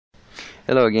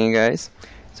Hello again, guys.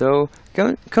 So,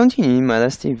 continuing my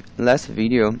last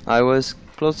video, I was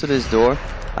close to this door.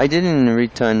 I didn't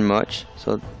return much,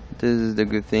 so this is the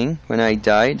good thing. When I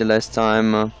died the last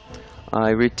time, I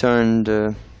returned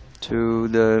to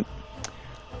the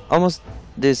almost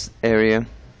this area.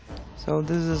 So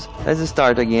let's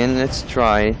start again. Let's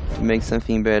try to make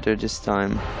something better this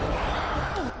time.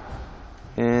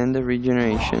 And the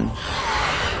regeneration.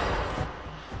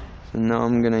 So now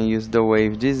I'm gonna use the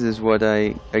wave. This is what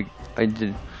I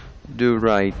did do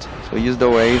right. So use the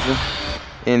wave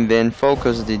and then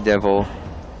focus the devil.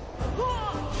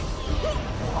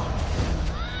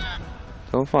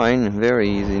 So fine, very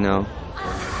easy now.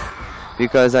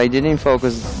 Because I didn't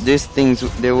focus these things,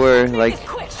 they were like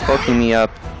fucking me up.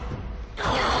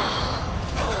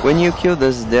 When you kill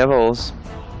these devils,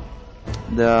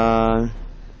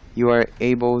 you are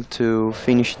able to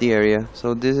finish the area.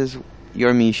 So this is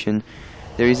your mission.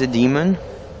 There is a demon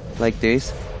like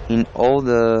this in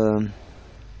all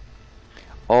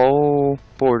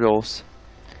portals.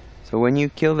 So when you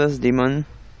kill this demon,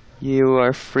 you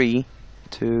are free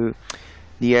to.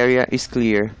 The area is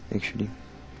clear actually.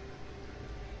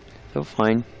 So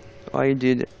fine. I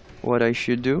did what I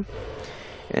should do,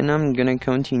 and I'm gonna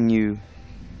continue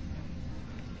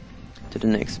to the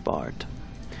next part.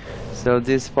 So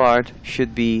this part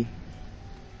should be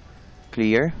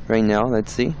clear right now.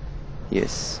 Let's see.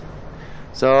 Yes.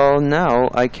 So now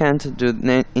I can't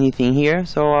do anything here,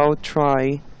 so I'll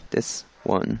try this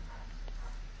one.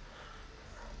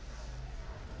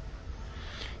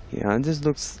 Yeah, this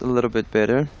looks a little bit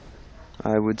better,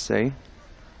 I would say.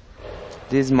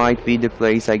 This might be the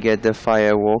place I get the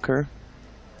firewalker.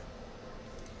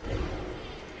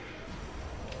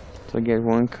 So I get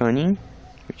one cunning,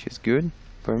 which is good,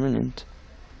 permanent.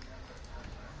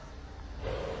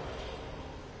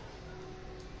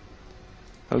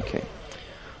 Okay,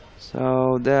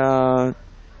 so there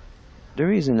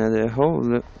is another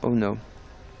hole. Oh no,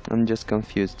 I'm just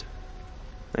confused.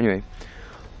 Anyway,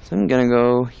 so I'm gonna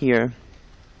go here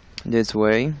this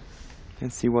way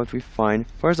and see what we find.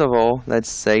 First of all, let's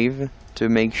save to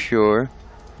make sure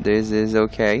this is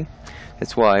okay.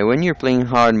 That's why when you're playing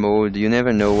hard mode, you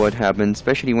never know what happens,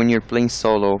 especially when you're playing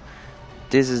solo.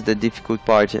 This is the difficult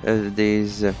part of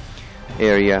this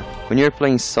area. When you're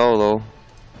playing solo,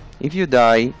 if you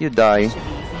die, you die.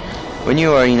 When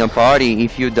you are in a party,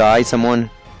 if you die, someone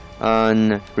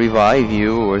revive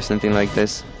you or something like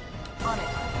this.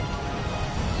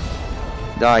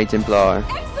 Die, Templar.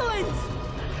 Excellent.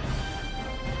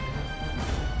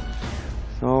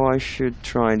 So I should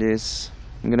try this.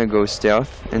 I'm gonna go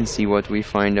stealth and see what we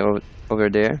find over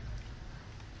there.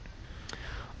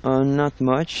 Not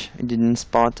much. I didn't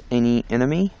spot any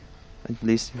enemy, at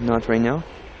least not right now.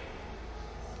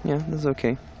 Yeah, that's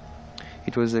okay.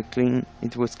 It was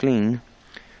clean.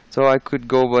 So I could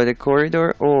go by the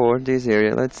corridor or this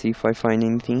area. Let's see if I find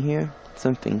anything here.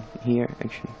 Something here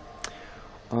actually.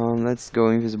 Let's go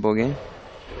invisible again.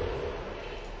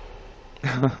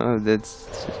 that's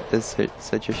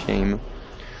such a shame.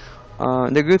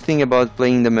 The good thing about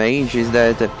playing the mage is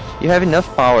that you have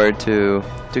enough power to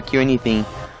kill anything.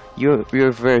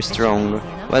 You're very strong.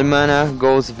 While mana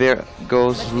goes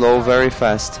low very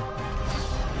fast.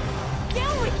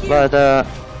 But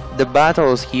the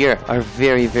battles here are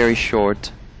very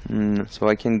short. So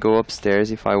I can go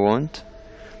upstairs if I want,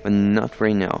 but not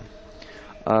right now.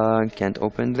 Can't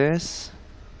open this.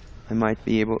 I might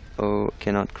be able. Oh,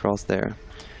 cannot cross there.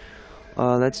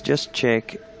 Let's just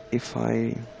check if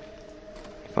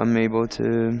I'm able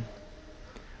to.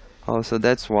 Oh, so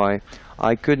that's why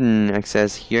I couldn't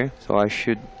access here. So I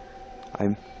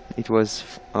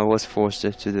was forced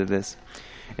to do this.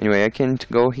 Anyway, I can't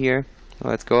go here.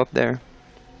 Let's go up there.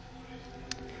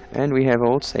 And we have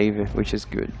old save, which is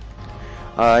good.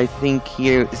 I think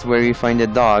here is where we find the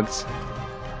dogs.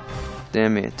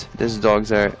 Damn it, these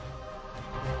dogs are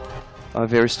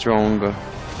very strong.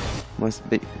 Must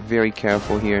be very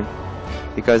careful here,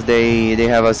 because they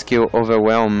have a skill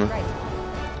overwhelm.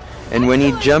 And when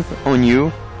he jump on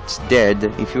you, it's dead.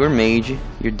 If you're mage,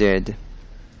 you're dead.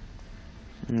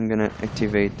 I'm gonna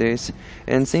activate this,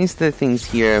 and since the things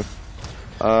here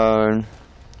are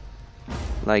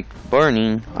like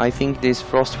burning, I think these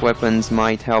frost weapons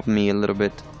might help me a little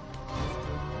bit.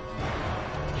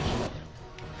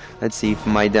 Let's see if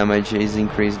my damage is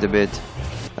increased a bit.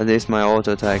 At least my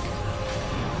auto attack.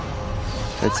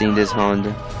 Let's see in this hound.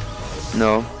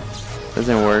 No,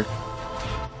 doesn't work.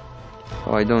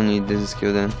 Oh, I don't need this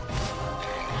skill then.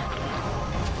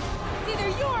 It's either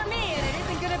you or me, and it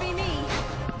isn't gonna be me.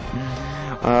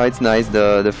 It's nice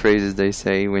the phrases they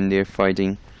say when they're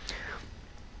fighting.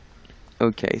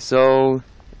 Okay, so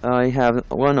I have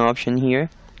one option here.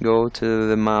 Go to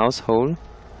the mouse hole.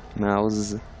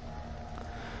 Mouse.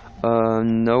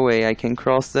 No way I can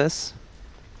cross this.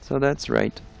 So that's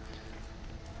right.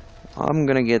 I'm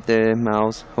gonna get the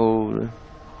mouse hole.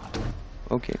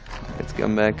 Okay, let's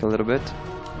come back a little bit.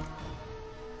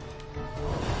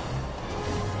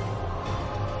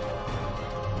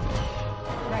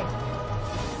 Right.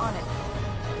 On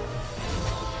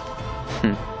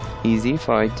it. Easy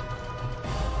fight.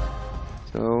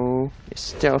 So,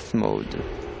 stealth mode.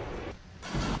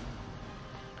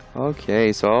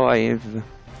 Okay, so I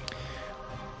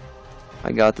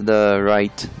got the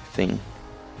right thing.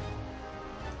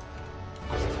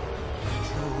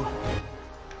 True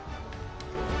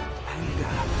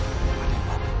anger.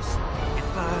 It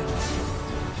burns.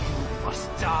 You must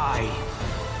die.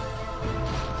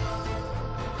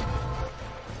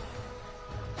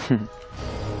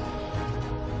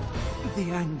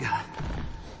 The anger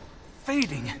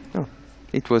fading. Oh,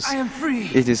 it was. I am free.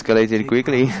 It escalated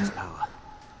quickly. Take his power.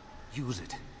 Use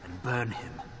it and burn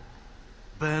him.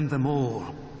 Burn them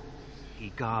all. He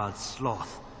guards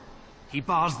Sloth. He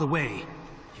bars the way.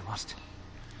 You must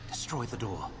destroy the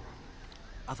door.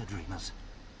 Other dreamers.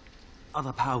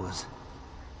 Other powers.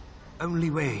 Only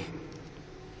way.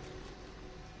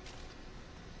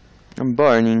 I'm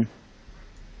burning.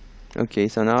 Okay,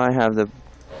 so now I have the.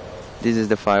 This is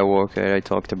the firewalker I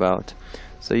talked about.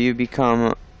 So you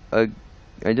become a.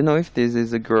 I don't know if this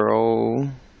is a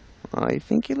girl. I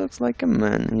think he looks like a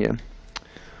man. Yeah.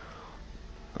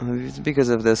 It's because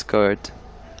of the skirt.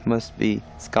 Must be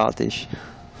Scottish.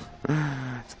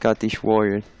 Scottish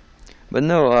warrior. But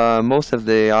no, most of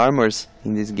the armors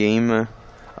in this game,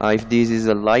 if this is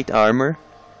a light armor,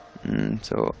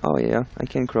 so, oh yeah, I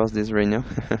can cross this right now.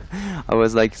 I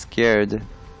was like scared.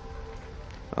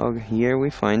 Oh, here we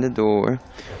find a door.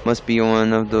 Must be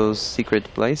one of those secret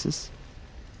places.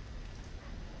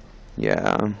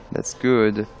 Yeah, that's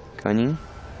good. Cunning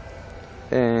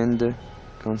and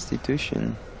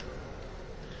Constitution.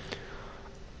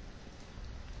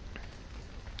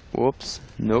 Whoops,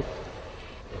 nope.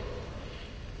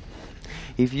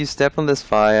 If you step on this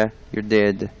fire, you're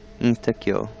dead. Insta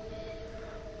kill.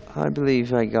 I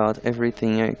believe I got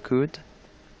everything I could.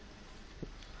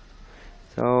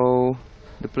 So,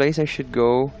 the place I should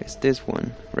go is this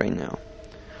one right now.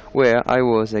 Where I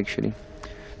was actually.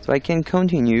 So I can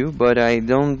continue, but I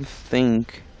don't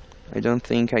think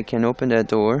I can open that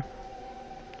door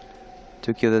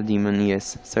to kill the demon.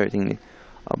 Yes, certainly.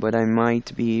 But I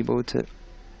might be able to.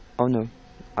 Oh no,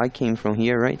 I came from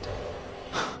here, right?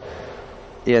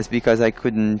 Yes, because I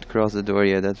couldn't cross the door.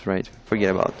 Yeah, that's right. Forget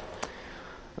about.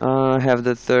 I have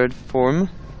the third form.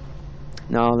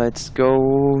 Now let's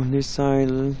go this side,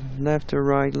 left to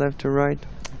right, left to right.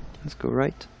 Let's go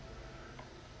right.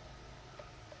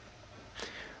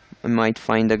 I might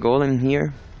find a golem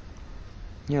here.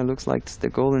 Yeah, looks like it's the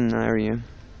golem area.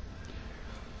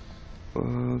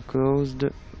 Closed.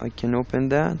 I can open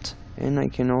that, and I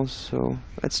can also.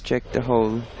 Let's check the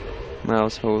hole,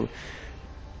 mouse hole.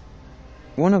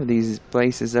 One of these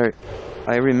places are.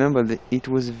 I remember that it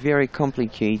was very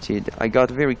complicated. I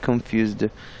got very confused.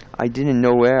 I didn't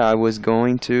know where I was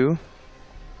going to.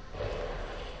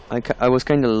 I was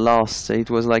kind of lost. It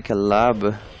was like a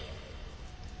labyrinth.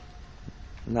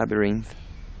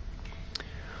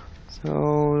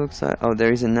 So looks like, oh,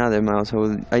 there is another mouse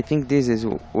hole. I think this is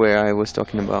where I was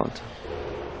talking about.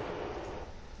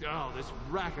 Oh, this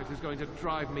racket is going to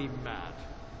drive me mad.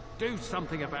 Do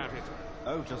something about it.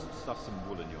 Oh, just stuff some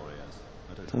wool in your ears.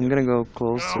 I don't So I'm gonna go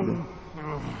close to them.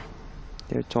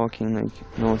 They're talking like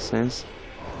nonsense.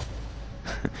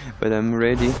 But I'm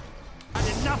ready. And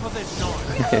enough of this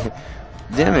noise.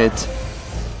 Damn it!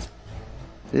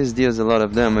 This deals a lot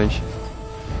of damage.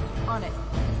 On it.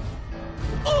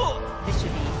 This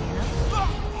should be easy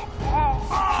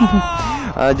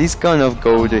enough. This kind of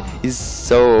code is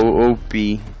so OP.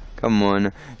 Come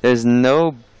on, there's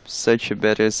no such a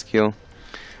better skill.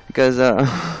 Because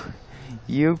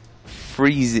you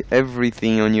freeze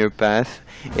everything on your path,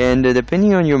 and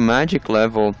depending on your magic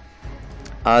level,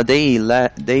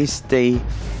 they stay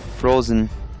frozen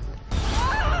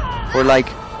for like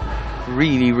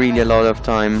really a lot of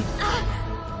time.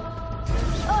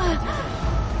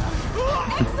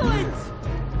 Excellent!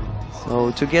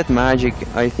 So to get magic,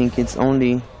 I think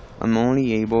I'm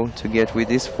only able to get with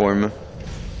this form,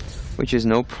 which is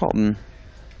no problem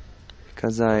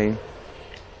because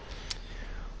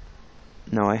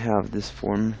now I have this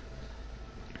form.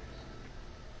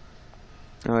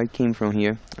 Oh, I came from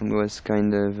here. I was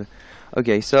kind of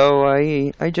okay. So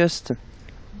I just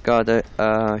got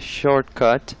a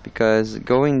shortcut because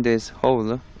going this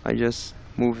hole, I just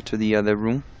move to the other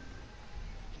room.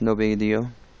 No big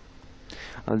deal.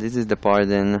 This is the part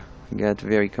then I get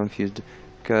very confused,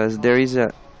 because there is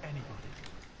a...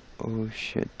 Oh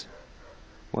shit.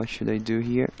 What should I do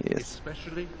here? Yes.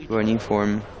 Burning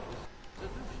form.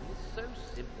 So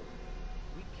simple.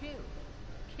 We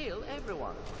kill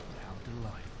everyone.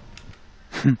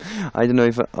 I don't know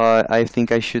if I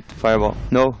think I should fireball.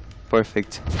 No,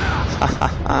 perfect.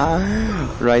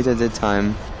 Right at the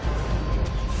time.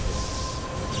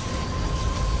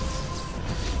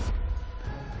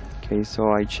 Okay,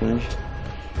 so I changed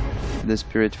the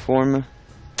spirit form.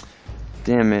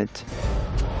 Damn it.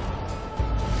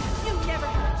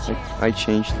 I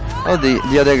changed. Oh,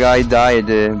 the other guy died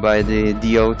by the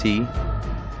DOT.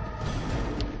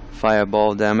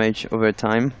 Fireball damage over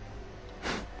time.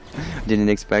 Didn't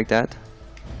expect that.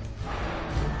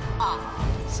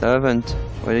 Servant,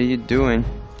 what are you doing?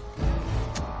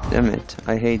 Damn it,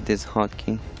 I hate this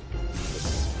hotkey.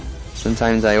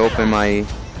 Sometimes I open my...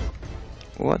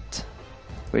 What?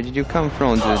 Where did you come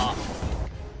from, dude?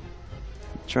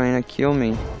 Trying to kill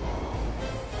me.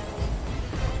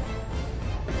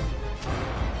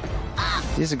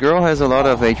 This girl has a lot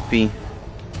of HP.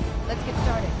 Let's get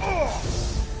started.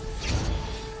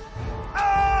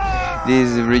 This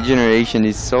regeneration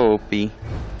is so OP.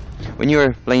 When you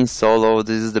are playing solo,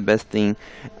 this is the best thing.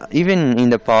 Even in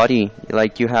the party,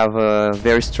 like you have a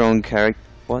very strong character.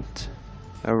 What?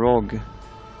 A rogue.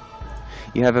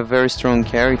 You have a very strong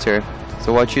character.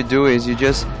 So what you do is you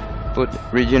just put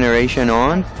regeneration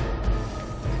on,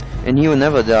 and he will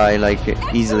never die like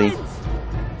easily.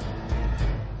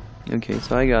 Okay,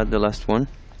 so I got the last one.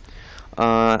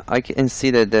 I can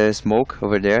see that there's smoke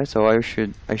over there, so I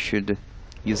should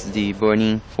use the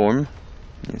burning form.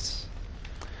 Yes.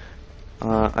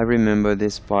 I remember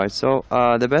this part. So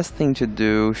the best thing to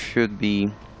do should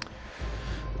be,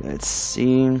 let's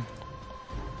see.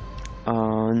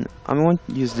 I won't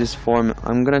use this form.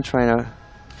 I'm gonna try to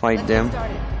fight them.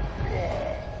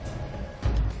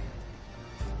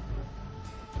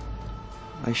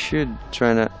 I should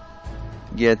try to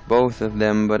get both of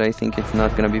them, but I think it's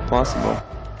not gonna be possible.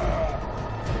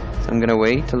 So I'm gonna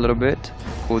wait a little bit,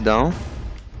 cool down.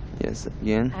 Yes,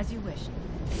 again. As you wish.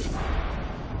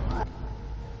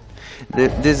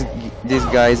 These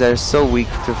guys are so weak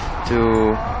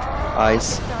to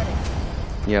ice.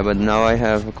 Yeah, but now I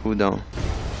have a cooldown.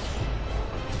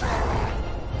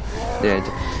 Dead.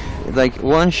 Like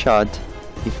one shot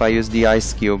if I use the ice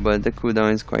skill, but the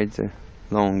cooldown is quite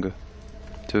long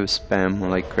to spam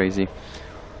like crazy.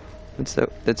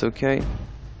 That's okay.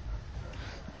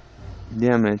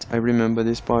 Damn it, I remember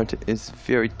this part is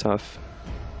very tough.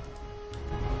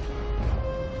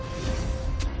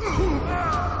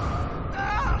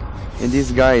 And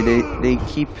this guy, they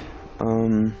keep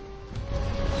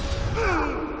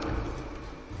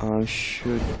I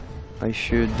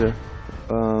should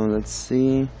let's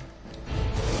see.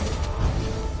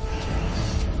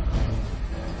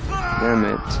 Damn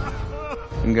it.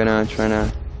 I'm gonna try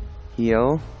to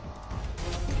heal.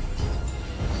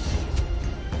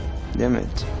 Damn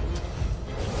it.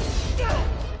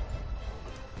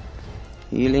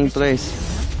 Healing place.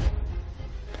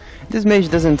 This mage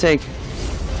doesn't take.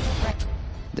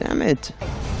 Damn it.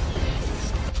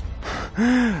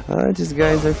 These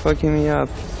guys are fucking me up.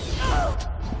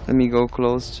 Let me go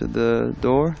close to the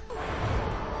door.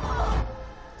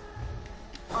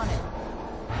 On it.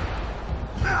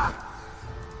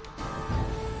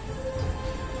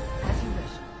 As you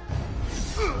wish.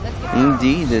 Let's get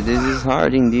Indeed, this is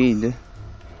hard indeed.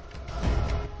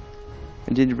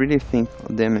 I did really think,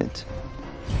 oh, damn it.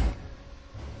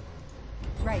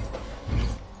 right.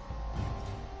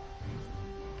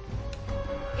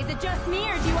 Is it just me,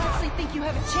 or do you actually think you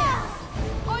have a chance?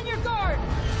 On your guard!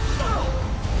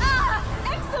 Ah!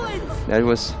 Excellent! That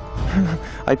was...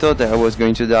 I thought that I was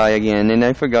going to die again, and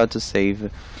I forgot to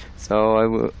save.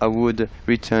 So I would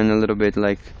return a little bit,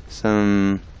 like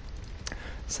some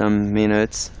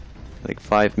minutes, like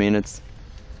 5 minutes.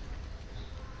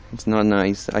 It's not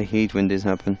nice. I hate when this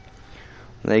happens.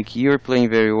 Like, you're playing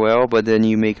very well, but then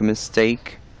you make a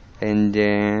mistake, and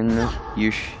then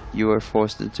you are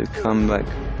forced to come back.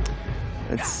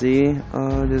 Let's see.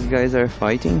 These guys are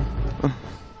fighting.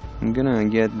 I'm gonna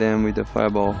get them with the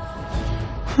fireball.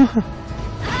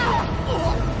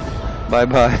 Bye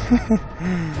bye.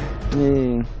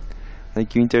 Yay.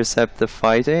 Like, you intercept the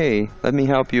fight. Hey, let me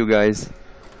help you guys.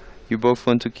 You both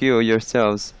want to kill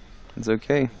yourselves. It's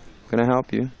okay. I'm gonna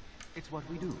help you. It's what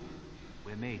we do.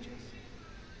 We're mages.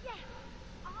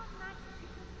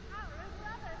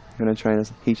 I'm gonna try to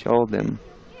hit all of them.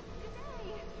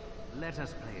 Let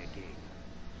us play a game.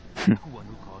 No one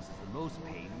who causes the most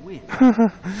pain wins.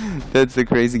 That's the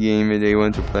crazy game they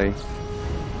want to play.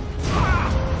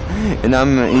 And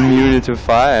I'm immune to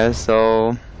fire,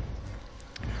 so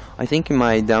I think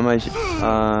my damage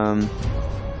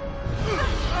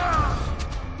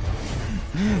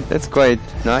that's quite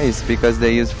nice because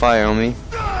they use fire on me.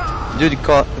 Dude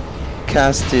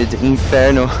casted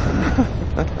Inferno.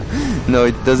 No,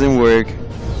 it doesn't work.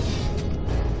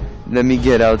 Let me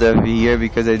get out of here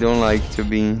because I don't like to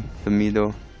be in the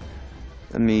middle.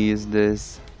 Let me use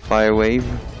this fire wave.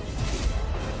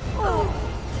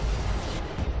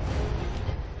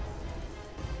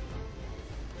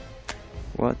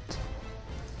 What?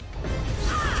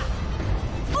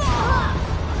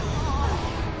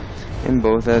 And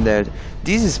both are dead.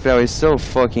 This spell is so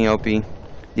fucking OP.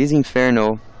 This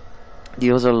Inferno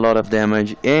deals a lot of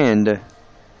damage and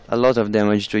a lot of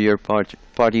damage to your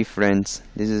party friends.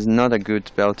 This is not a good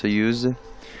spell to use,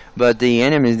 but the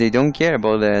enemies, they don't care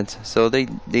about that, so they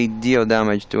deal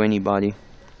damage to anybody.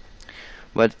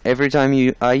 But every time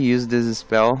I use this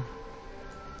spell,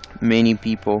 many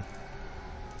people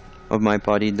of my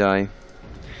party die.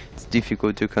 It's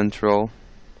difficult to control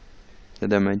the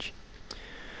damage.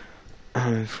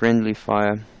 Friendly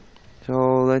fire.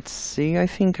 So let's see, I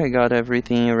think I got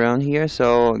everything around here.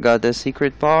 So got the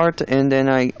secret part and then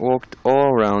I walked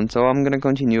all around, so I'm gonna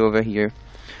continue over here.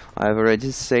 I've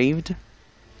already saved.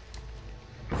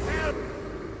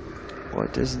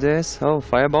 What is this? Oh,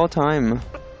 fireball time.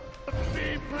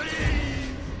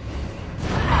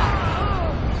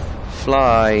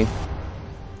 Fly.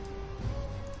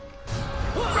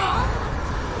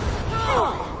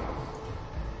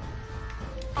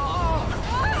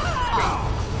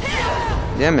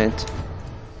 Damn it.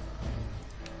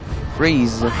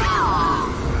 Freeze.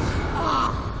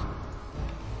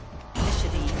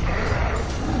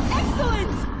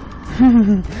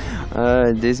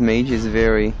 This mage is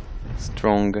very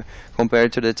strong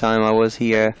compared to the time I was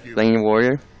here playing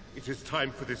warrior. It is time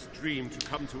for this dream to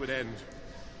come to an end.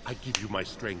 I give you my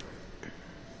strength.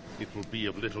 It will be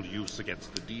of little use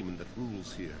against the demon that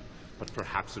rules here, but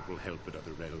perhaps it will help in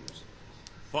other realms.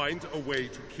 Find a way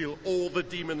to kill all the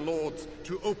demon lords,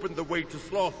 to open the way to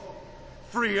Sloth.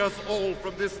 Free us all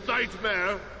from this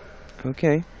nightmare!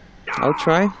 Okay, I'll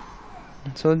try.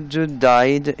 So Jude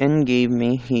died and gave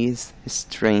me his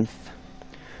strength.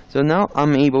 So now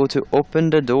I'm able to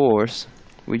open the doors,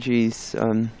 which is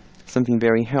something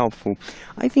very helpful.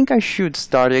 I think I should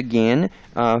start again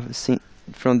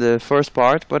from the first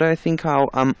part, but I think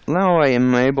now I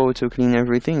am able to clean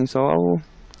everything, so I will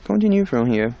continue from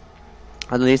here.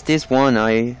 At least this one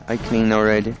I cleaned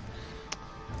already.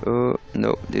 Oh,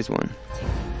 no, this one.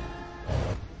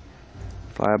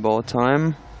 Fireball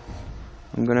time.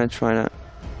 I'm gonna try to...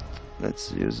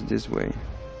 Let's use it this way.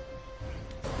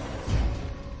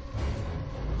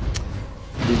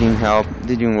 Didn't help,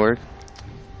 didn't work.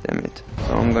 Damn it.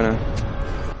 So I'm gonna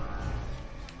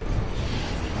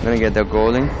get the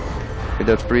golden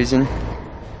without freezing.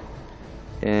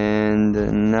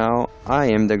 And now I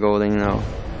am the golden now.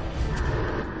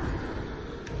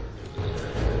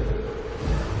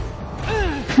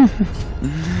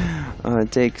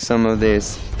 Take some of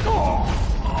this.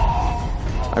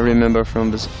 I remember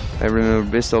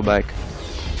Bristleback.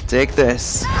 Take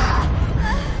this.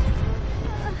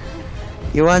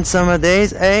 You want some of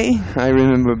these, eh? I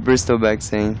remember Bristleback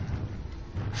saying.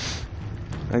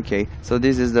 Okay, so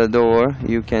this is the door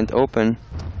you can't open,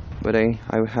 but I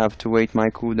have to wait my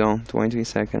cooldown 20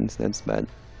 seconds. That's bad.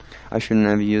 I shouldn't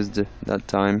have used that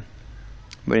time.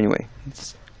 But anyway,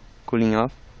 it's cooling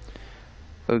off.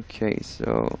 Okay,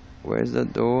 so where's the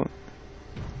door?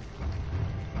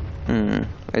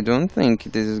 I don't think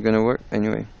this is gonna work.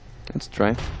 Anyway, let's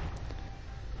try.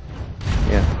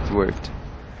 Yeah, it worked.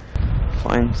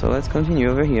 Fine, so let's continue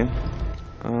over here.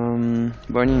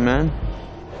 Burning Man.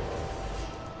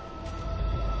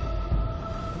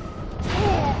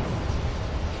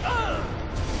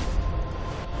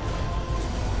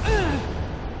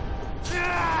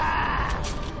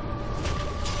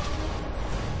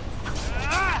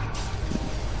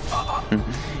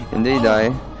 And they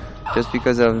die just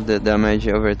because of the damage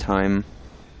over time.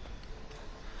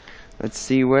 Let's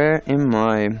see, where am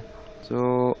I?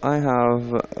 So I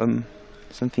have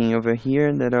something over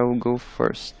here that I will go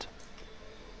first.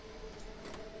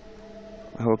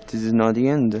 I hope this is not the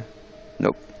end.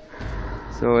 Nope.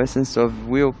 So essence of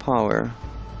willpower.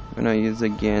 I'm gonna use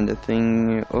again the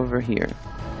thing over here.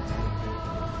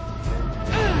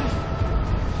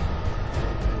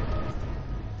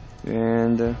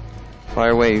 And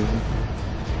fire wave.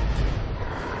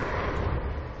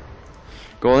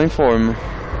 Golden form.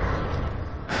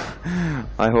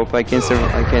 I hope I can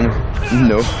survive. I can.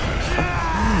 No.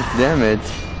 Damn it.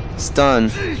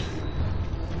 Stun.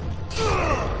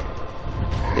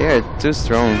 They are too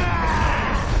strong.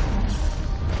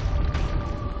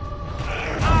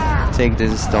 Take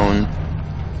this stone.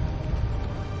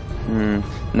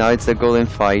 Now it's a golden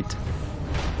fight.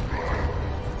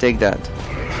 Take that.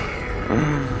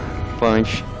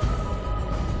 Punch.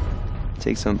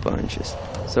 Take some punches.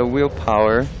 So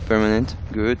willpower, permanent,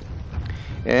 good.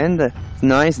 And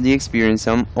nice the experience.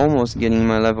 I'm almost getting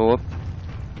my level up.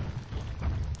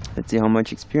 Let's see how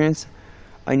much experience.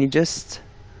 I need just...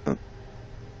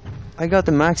 I got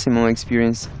the maximum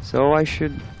experience, so I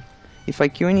should... If I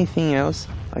kill anything else,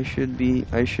 I should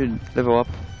level up,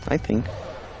 I think.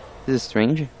 This is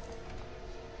strange.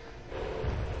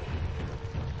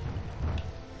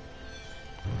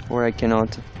 Or I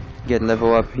cannot get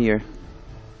level up here.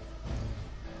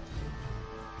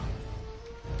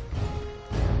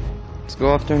 Let's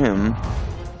go after him.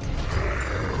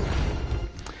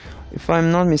 If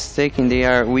I'm not mistaken, they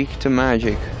are weak to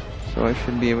magic, so I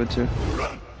should be able to...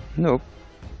 Nope,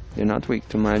 they're not weak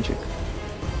to magic.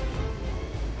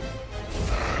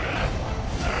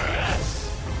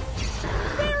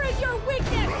 Where is your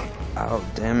weakness? Oh,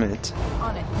 damn it.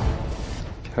 On it.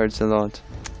 It hurts a lot.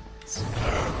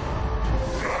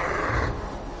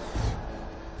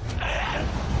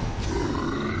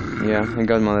 Yeah, I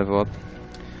got my level up.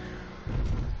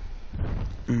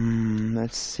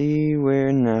 Let's see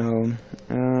where now.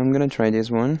 I'm gonna try this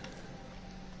one.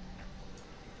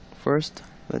 First,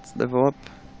 let's level up.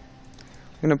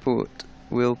 I'm gonna put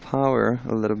willpower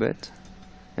a little bit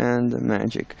and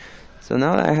magic. So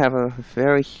now that I have a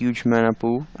very huge mana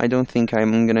pool, I don't think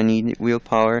I'm gonna need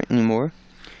willpower anymore.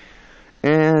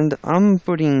 And I'm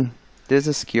putting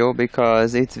this skill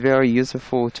because it's very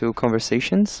useful to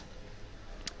conversations.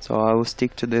 So I will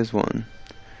stick to this one.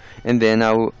 And then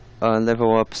I will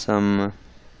level up some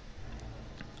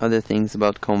other things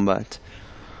about combat.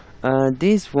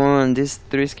 These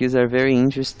three skills are very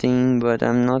interesting, but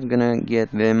I'm not gonna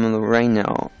get them right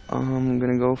now. I'm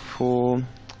gonna go for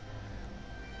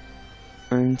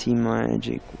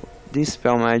anti-magic. This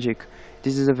spell magic.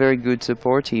 This is a very good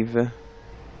supportive.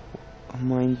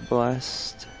 Mind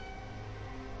blast.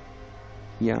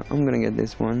 Yeah, I'm gonna get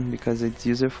this one because it's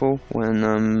useful when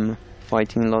I'm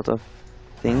fighting a lot of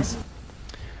things.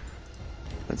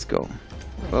 Let's go.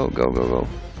 Oh, go, go, go.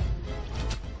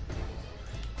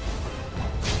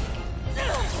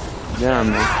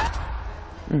 Damn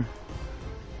it.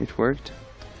 It worked.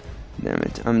 Damn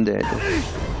it, I'm dead.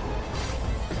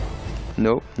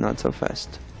 Nope, not so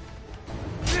fast.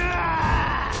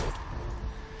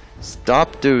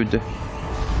 Stop, dude.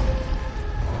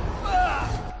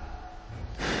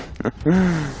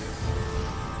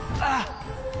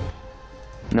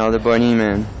 Now the bunny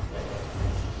man.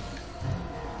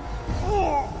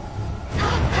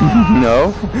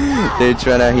 No, they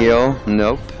try to heal.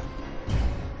 Nope.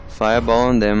 Fireball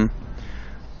on them.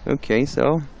 Okay,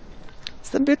 so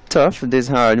it's a bit tough this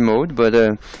hard mode, but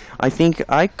I think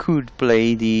I could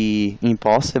play the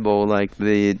impossible, like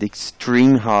the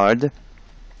extreme hard,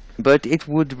 but it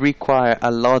would require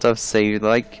a lot of save.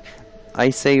 Like I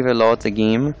save a lot the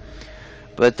game,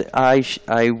 but I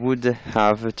would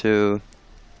have to.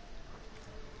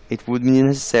 It would be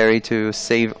necessary to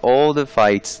save all the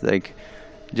fights, like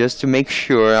just to make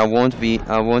sure I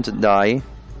won't die.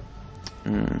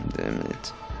 Damn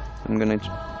it! I'm gonna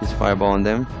use fireball on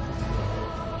them.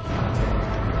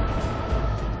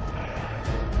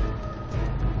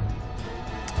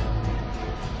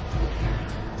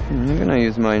 I'm gonna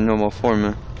use my normal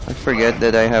form. I forget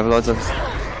that I have lots of.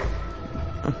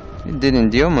 It didn't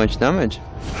deal much damage.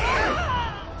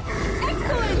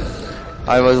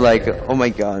 I was like, oh my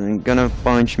god, I'm gonna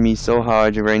punch me so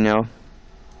hard right now.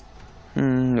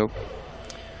 Nope.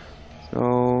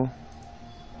 So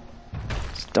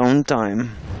stone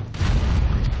time.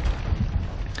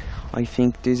 I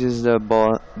think this is the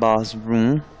boss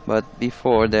room, but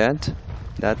before that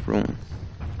room.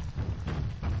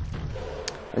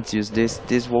 Let's use this.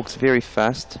 This walks very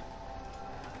fast.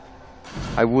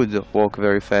 I would walk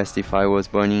very fast if I was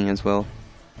burning as well.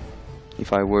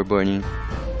 If I were burning.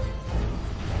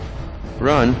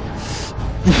 Run!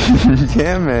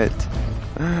 Damn it!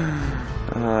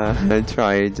 I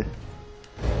tried.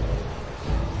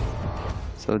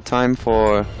 So time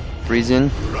for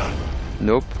freezing.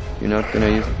 Nope, you're not gonna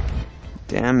use.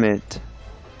 Damn it!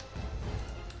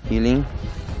 Healing.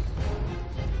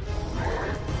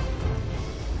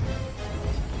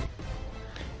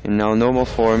 And now normal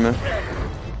form.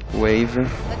 Wave.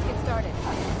 Let's get started.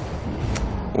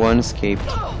 One escaped.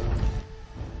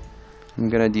 I'm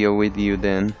gonna deal with you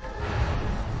then.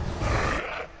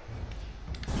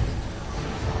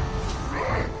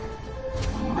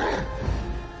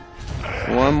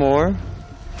 One more,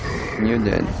 and you're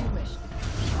dead. As you wish.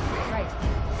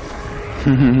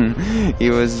 Right. He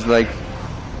was like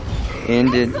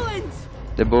ended. Excellent!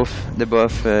 The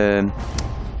buff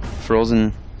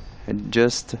Frozen had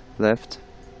just left,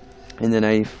 and then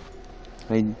I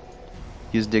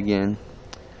used again.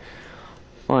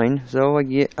 Fine. So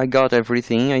I got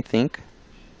everything, I think,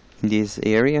 in this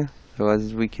area. So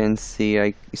as we can see,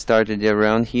 I started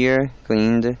around here,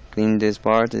 cleaned this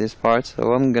part.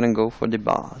 So I'm gonna go for the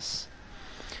boss,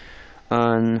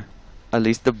 and at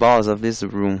least the boss of this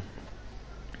room.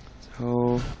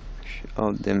 So,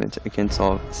 oh damn it! I can't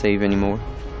save anymore.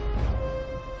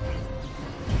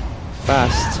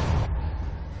 Fast.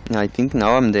 I think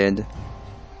now I'm dead.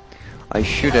 I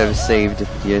should have saved.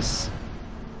 Yes.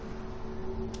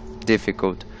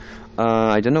 Difficult.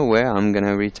 I don't know where I'm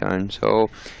gonna return. So.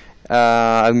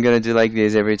 I'm gonna do like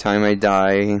this every time I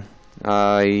die.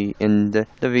 I end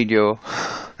the video.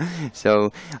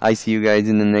 So I see you guys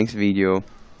in the next video,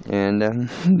 and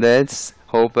let's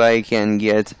hope I can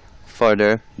get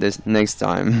further this next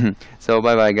time. So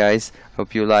bye bye guys.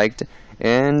 Hope you liked,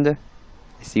 and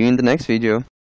see you in the next video.